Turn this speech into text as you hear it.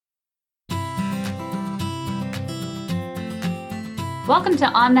Welcome to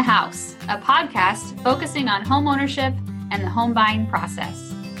On the House, a podcast focusing on home ownership and the home buying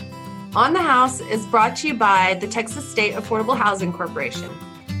process. On the House is brought to you by the Texas State Affordable Housing Corporation,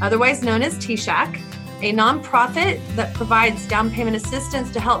 otherwise known as TSHAC, a nonprofit that provides down payment assistance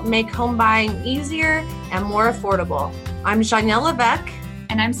to help make home buying easier and more affordable. I'm Janielle Levesque.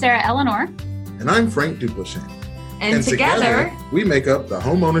 And I'm Sarah Eleanor. And I'm Frank Duplichin. And together, we make up the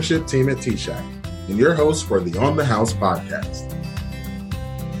home ownership team at TSHAC and your host for the On the House podcast.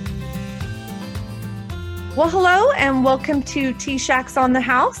 Well, hello, and welcome to TSHAC's On the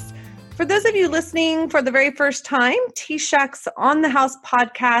House. For those of you listening for the very first time, TSHAC's On the House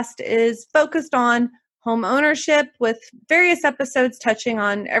podcast is focused on home ownership with various episodes touching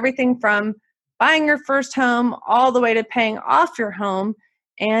on everything from buying your first home all the way to paying off your home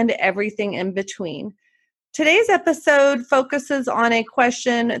and everything in between. Today's episode focuses on a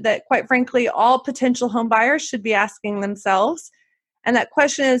question that, quite frankly, all potential home buyers should be asking themselves. And that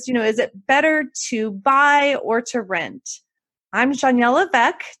question is, is it better to buy or to rent? I'm Janielle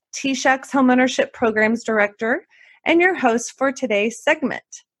Levesque, TSHAC's Home Ownership Programs Director, and your host for today's segment.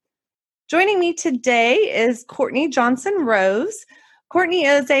 Joining me today is Courtney Johnson Rose. Courtney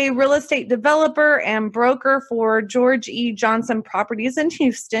is a real estate developer and broker for George E. Johnson Properties in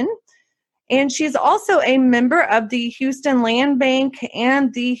Houston. And she's also a member of the Houston Land Bank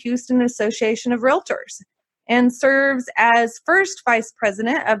and the Houston Association of Realtors, and serves as first vice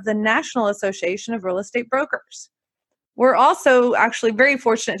president of the National Association of Real Estate Brokers. We're also actually very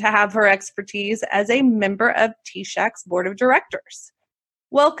fortunate to have her expertise as a member of TSHAC's board of directors.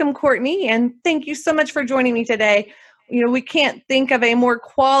 Welcome, Courtney, and thank you so much for joining me today. We can't think of a more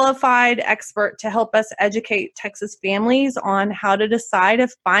qualified expert to help us educate Texas families on how to decide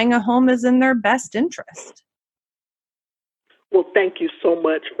if buying a home is in their best interest. Well, thank you so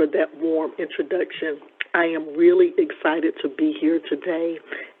much for that warm introduction. I am really excited to be here today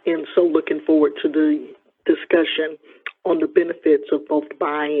and so looking forward to the discussion on the benefits of both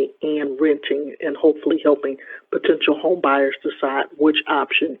buying and renting and hopefully helping potential home buyers decide which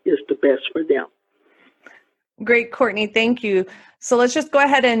option is the best for them. Great, Courtney. Thank you. So let's just go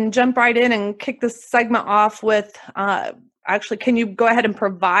ahead and jump right in and kick this segment off with, can you go ahead and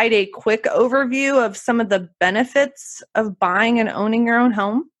provide a quick overview of some of the benefits of buying and owning your own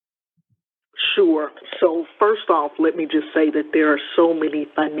home? Sure. So first off, let me just say that there are so many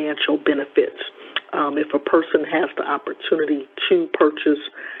financial benefits. If a person has the opportunity to purchase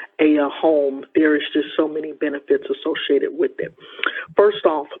a home, there is just so many benefits associated with it. First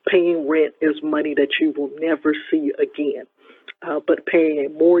off, paying rent is money that you will never see again. But paying a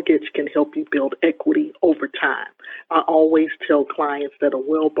mortgage can help you build equity over time. I always tell clients that a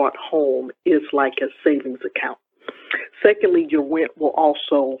well-bought home is like a savings account. Secondly, your rent will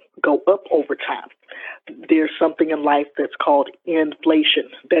also go up over time. There's something in life that's called inflation.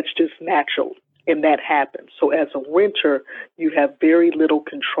 That's just natural, and that happens. So as a renter, you have very little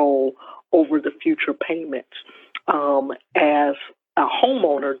control over the future payments. As a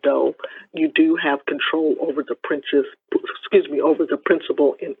homeowner, though, you do have control over the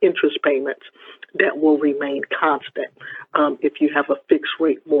principal and interest payments that will remain constant if you have a fixed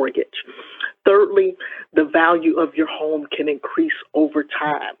rate mortgage. Thirdly, the value of your home can increase over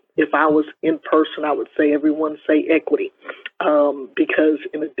time. If I was in person, I would say everyone say equity, because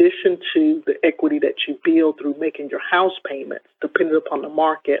in addition to the equity that you build through making your house payments, depending upon the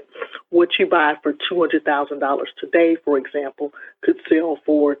market, what you buy for $200,000 today, for example, could sell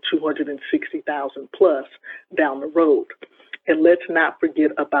for $260,000 plus down the road. And let's not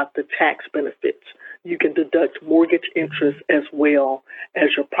forget about the tax benefits. You can deduct mortgage interest as well as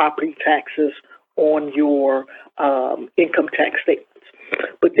your property taxes on your income tax statements.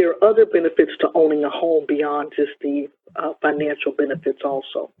 But there are other benefits to owning a home beyond just the financial benefits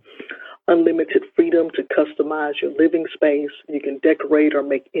also. Unlimited freedom to customize your living space. You can decorate or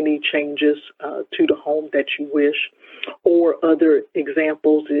make any changes to the home that you wish. Or other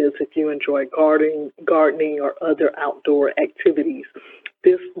examples is if you enjoy gardening or other outdoor activities,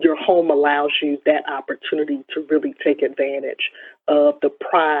 your home allows you that opportunity to really take advantage of the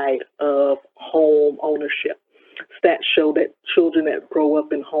pride of home ownership. Stats show that children that grow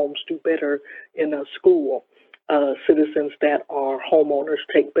up in homes do better in a school. Citizens that are homeowners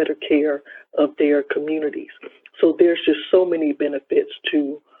take better care of their communities. So there's just so many benefits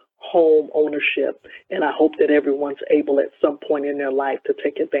to home ownership, and I hope that everyone's able at some point in their life to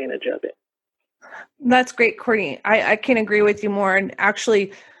take advantage of it. That's great, Courtney. I can't agree with you more. And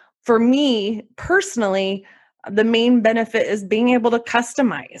actually, for me personally, the main benefit is being able to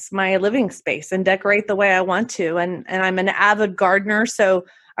customize my living space and decorate the way I want to. And I'm an avid gardener, so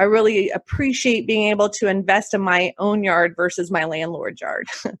I really appreciate being able to invest in my own yard versus my landlord's yard.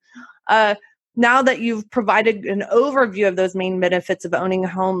 Now that you've provided an overview of those main benefits of owning a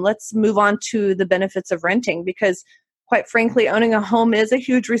home, let's move on to the benefits of renting, because quite frankly, owning a home is a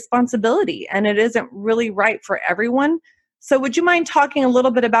huge responsibility and it isn't really right for everyone. So would you mind talking a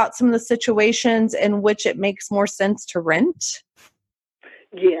little bit about some of the situations in which it makes more sense to rent?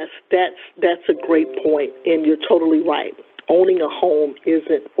 Yes, that's a great point, and you're totally right. Owning a home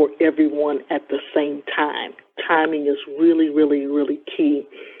isn't for everyone at the same time. Timing is really, really, really key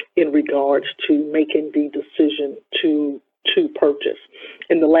in regards to making the decision to purchase.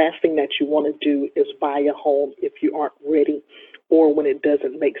 And the last thing that you want to do is buy a home if you aren't ready or when it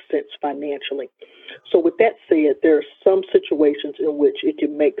doesn't make sense financially. So with that said, there are some situations in which it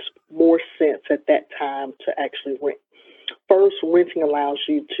can make more sense at that time to actually rent. First, renting allows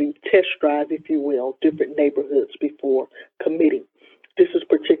you to test drive, if you will, different neighborhoods before committing. This is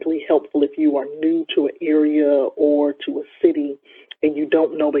particularly helpful if you are new to an area or to a city and you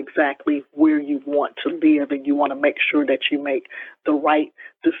don't know exactly where you want to live and you want to make sure that you make the right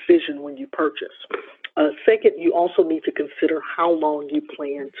decision when you purchase. Second, you also need to consider how long you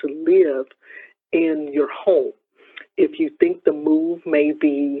plan to live in your home. If you think the move may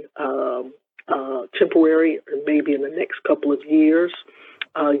be temporary or maybe in the next couple of years,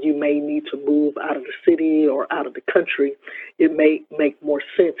 you may need to move out of the city or out of the country, it may make more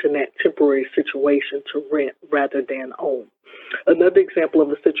sense in that temporary situation to rent rather than own. Another example of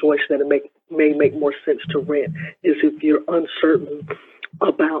a situation that it may make more sense to rent is if you're uncertain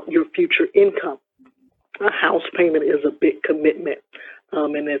about your future income. A house payment is a big commitment.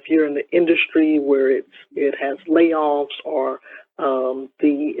 And if you're in the industry where it has layoffs or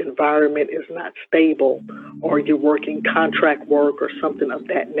the environment is not stable or you're working contract work or something of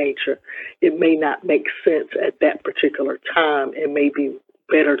that nature, it may not make sense at that particular time. It may be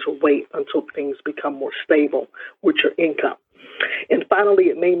better to wait until things become more stable with your income. And finally,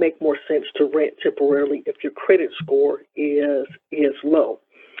 it may make more sense to rent temporarily if your credit score is low.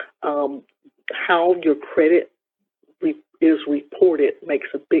 How your credit is reported makes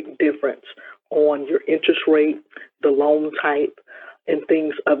a big difference on your interest rate, the loan type, and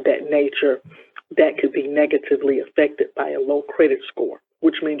things of that nature that could be negatively affected by a low credit score,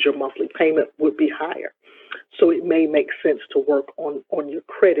 which means your monthly payment would be higher. So it may make sense to work on your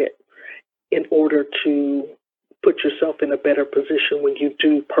credit in order to put yourself in a better position when you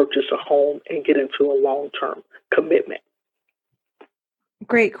do purchase a home and get into a long-term commitment.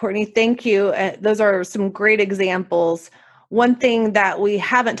 Great, Courtney. Thank you. Those are some great examples. One thing that we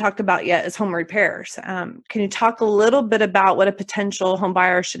haven't talked about yet is home repairs. Can you talk a little bit about what a potential home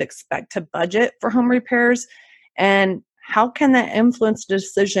buyer should expect to budget for home repairs, and how can that influence the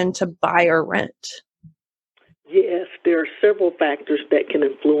decision to buy or rent? Yes, there are several factors that can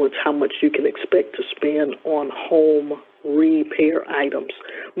influence how much you can expect to spend on home repair items.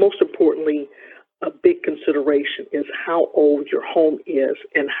 Most importantly, a big consideration is how old your home is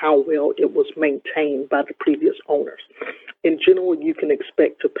and how well it was maintained by the previous owners. In general, you can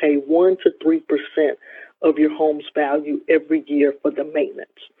expect to pay 1% to 3% of your home's value every year for the maintenance.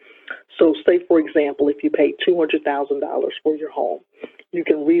 So say, for example, if you paid $200,000 for your home, you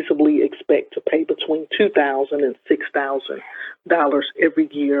can reasonably expect to pay between $2,000 and $6,000 every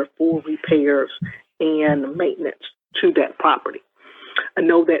year for repairs and maintenance to that property. I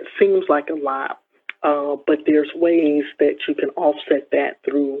know that seems like a lot, but there's ways that you can offset that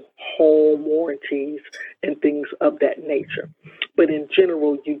through home warranties and things of that nature. But in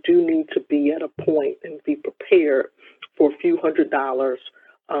general, you do need to be at a point and be prepared for a few $100s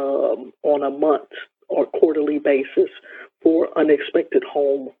on a month or quarterly basis for unexpected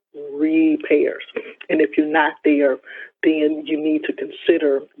home repairs. And if you're not there, then you need to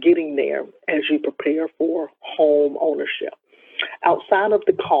consider getting there as you prepare for home ownership. Outside of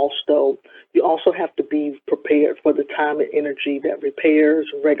the cost, though, you also have to be prepared for the time and energy that repairs,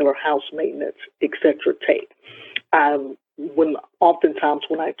 regular house maintenance, etc. take. Oftentimes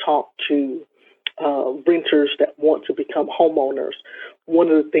when I talk to renters that want to become homeowners, one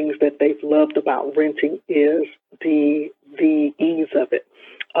of the things that they've loved about renting is the ease of it.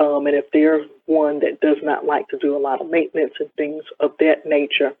 And if they're one that does not like to do a lot of maintenance and things of that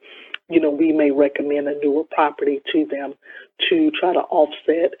nature, we may recommend a newer property to them to try to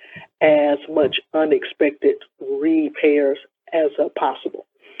offset as much unexpected repairs as possible.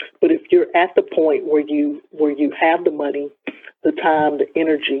 But if you're at the point where you have the money, the time, the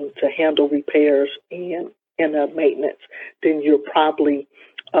energy to handle repairs and maintenance, then you're probably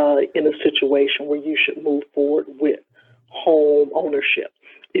in a situation where you should move forward with home ownership.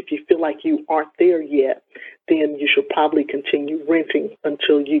 If you feel like you aren't there yet, then you should probably continue renting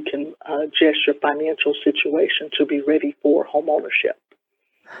until you can adjust your financial situation to be ready for home ownership.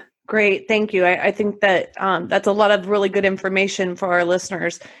 Great. Thank you. I think that that's a lot of really good information for our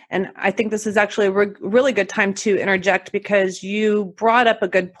listeners. And I think this is actually a really good time to interject, because you brought up a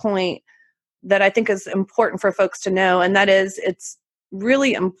good point that I think is important for folks to know. And that is, it's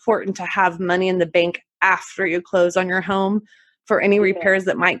really important to have money in the bank after you close on your home for any repairs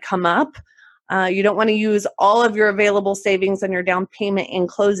that might come up. You don't want to use all of your available savings on your down payment and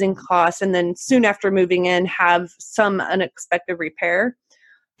closing costs, and then soon after moving in have some unexpected repair.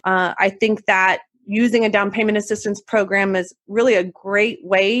 I think that using a down payment assistance program is really a great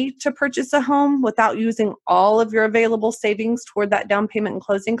way to purchase a home without using all of your available savings toward that down payment and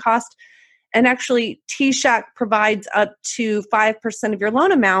closing cost. And actually, T-Shack provides up to 5% of your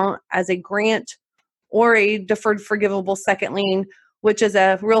loan amount as a grant or a deferred forgivable second lien, which is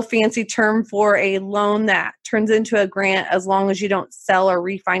a real fancy term for a loan that turns into a grant as long as you don't sell or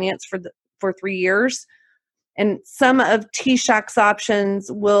refinance for 3 years. And some of T-Shack's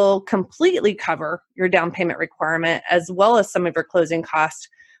options will completely cover your down payment requirement as well as some of your closing costs.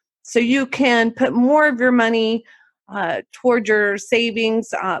 So you can put more of your money toward your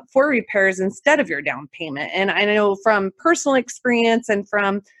savings for repairs instead of your down payment. And I know from personal experience and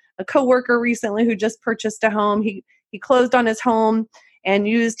from a coworker recently who just purchased a home, he closed on his home and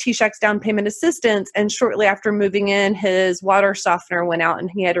used T-Shack's down payment assistance. And shortly after moving in, his water softener went out and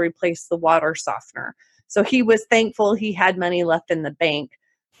he had to replace the water softener. So he was thankful he had money left in the bank.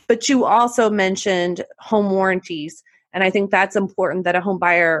 But you also mentioned home warranties. And I think that's important that a home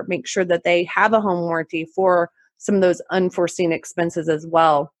buyer make sure that they have a home warranty for some of those unforeseen expenses as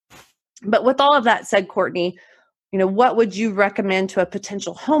well. But with all of that said, Courtney, what would you recommend to a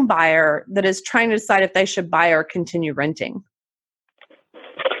potential home buyer that is trying to decide if they should buy or continue renting?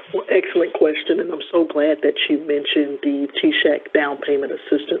 Well, excellent question, and I'm so glad that you mentioned the T-Shack down payment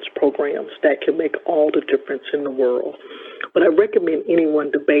assistance programs. That can make all the difference in the world. But I recommend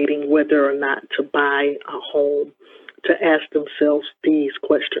anyone debating whether or not to buy a home to ask themselves these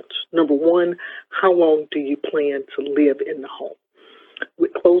questions. Number one, how long do you plan to live in the home?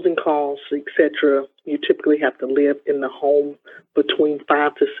 With closing costs, etc., you typically have to live in the home between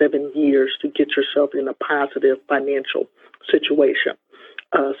 5 to 7 years to get yourself in a positive financial situation.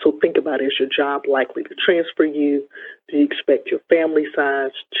 So think about, is your job likely to transfer you? Do you expect your family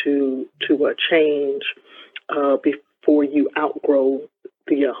size to change before you outgrow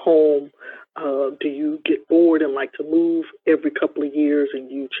the home? Do you get bored and like to move every couple of years and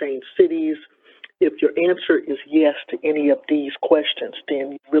you change cities? If your answer is yes to any of these questions,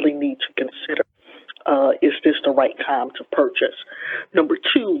 then you really need to consider, is this the right time to purchase? Number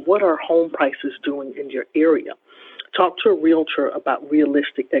two, what are home prices doing in your area? Talk to a realtor about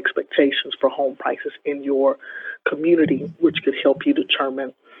realistic expectations for home prices in your community, which could help you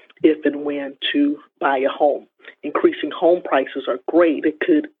determine if and when to buy a home. Increasing home prices are great. It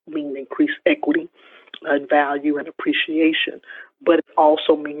could mean increased equity and value and appreciation, but it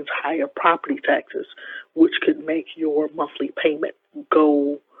also means higher property taxes, which could make your monthly payment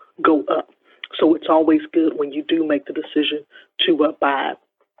go up. So it's always good when you do make the decision to buy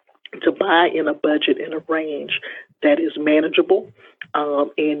in a budget in a range that is manageable,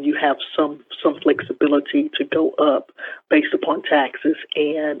 and you have some flexibility to go up based upon taxes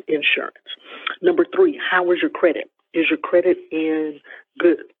and insurance. Number three, how is your credit? Is your credit in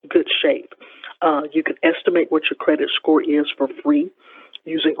good shape? You can estimate what your credit score is for free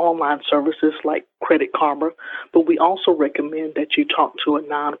using online services like Credit Karma, but we also recommend that you talk to a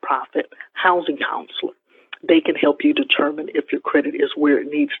nonprofit housing counselor. They can help you determine if your credit is where it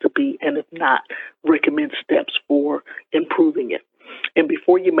needs to be, and if not, recommend steps for improving it. And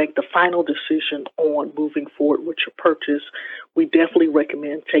before you make the final decision on moving forward with your purchase, we definitely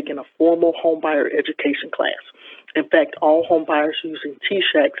recommend taking a formal homebuyer education class. In fact, all home buyers using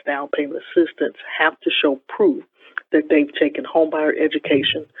T-Shack's down payment assistance have to show proof that they've taken homebuyer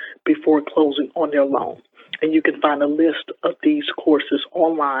education before closing on their loan. And you can find a list of these courses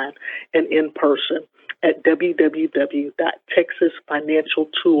online and in person at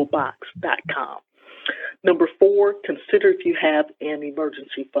www.texasfinancialtoolbox.com. Number four, consider if you have an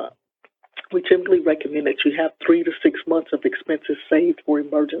emergency fund. We typically recommend that you have 3 to 6 months of expenses saved for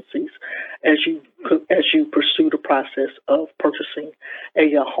emergencies as you pursue the process of purchasing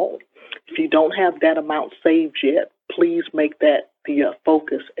a home. If you don't have that amount saved yet, please make that the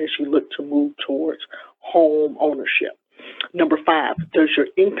focus as you look to move towards home ownership. Number five, does your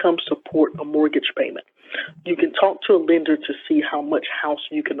income support a mortgage payment? You can talk to a lender to see how much house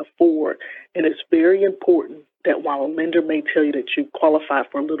you can afford, and it's very important that while a lender may tell you that you qualify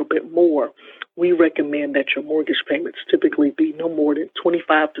for a little bit more, we recommend that your mortgage payments typically be no more than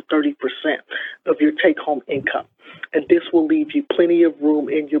 25 to 30% of your take-home income. And this will leave you plenty of room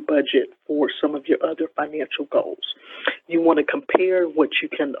in your budget for some of your other financial goals. You want to compare what you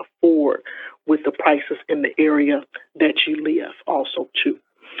can afford with the prices in the area that you live also too.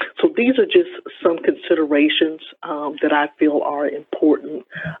 So these are just some considerations that I feel are important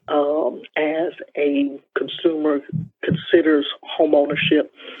as a consumer considers home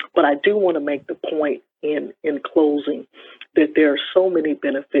ownership. But I do want to make the point in closing that there are so many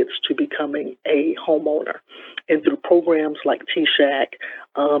benefits to becoming a homeowner. And through programs like TSHAC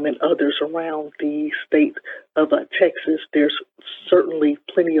and others around the state of Texas, there's certainly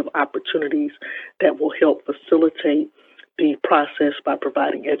plenty of opportunities that will help facilitate the process by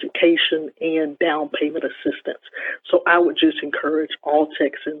providing education and down payment assistance. So I would just encourage all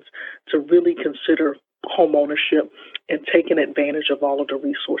Texans to really consider home ownership and taking advantage of all of the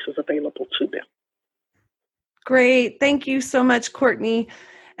resources available to them. Great. Thank you so much, Courtney.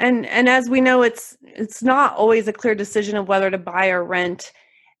 And as we know, it's not always a clear decision of whether to buy or rent,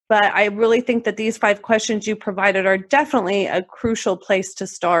 but I really think that these 5 questions you provided are definitely a crucial place to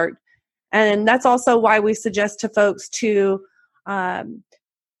start. And that's also why we suggest to folks to,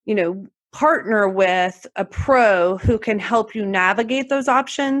 partner with a pro who can help you navigate those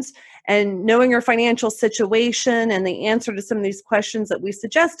options. And knowing your financial situation and the answer to some of these questions that we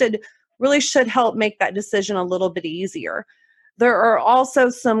suggested really should help make that decision a little bit easier. There are also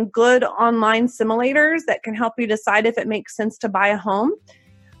some good online simulators that can help you decide if it makes sense to buy a home.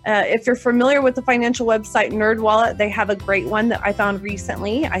 If you're familiar with the financial website NerdWallet, they have a great one that I found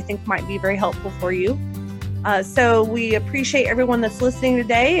recently I think might be very helpful for you. So we appreciate everyone that's listening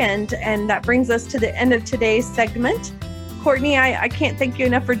today, and that brings us to the end of today's segment. Courtney, I can't thank you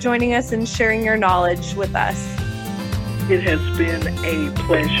enough for joining us and sharing your knowledge with us. It has been a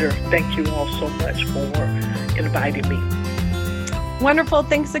pleasure. Thank you all so much for inviting me. Wonderful.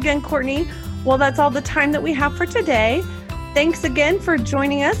 Thanks again, Courtney. Well, that's all the time that we have for today. Thanks again for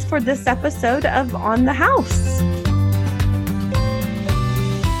joining us for this episode of On the House.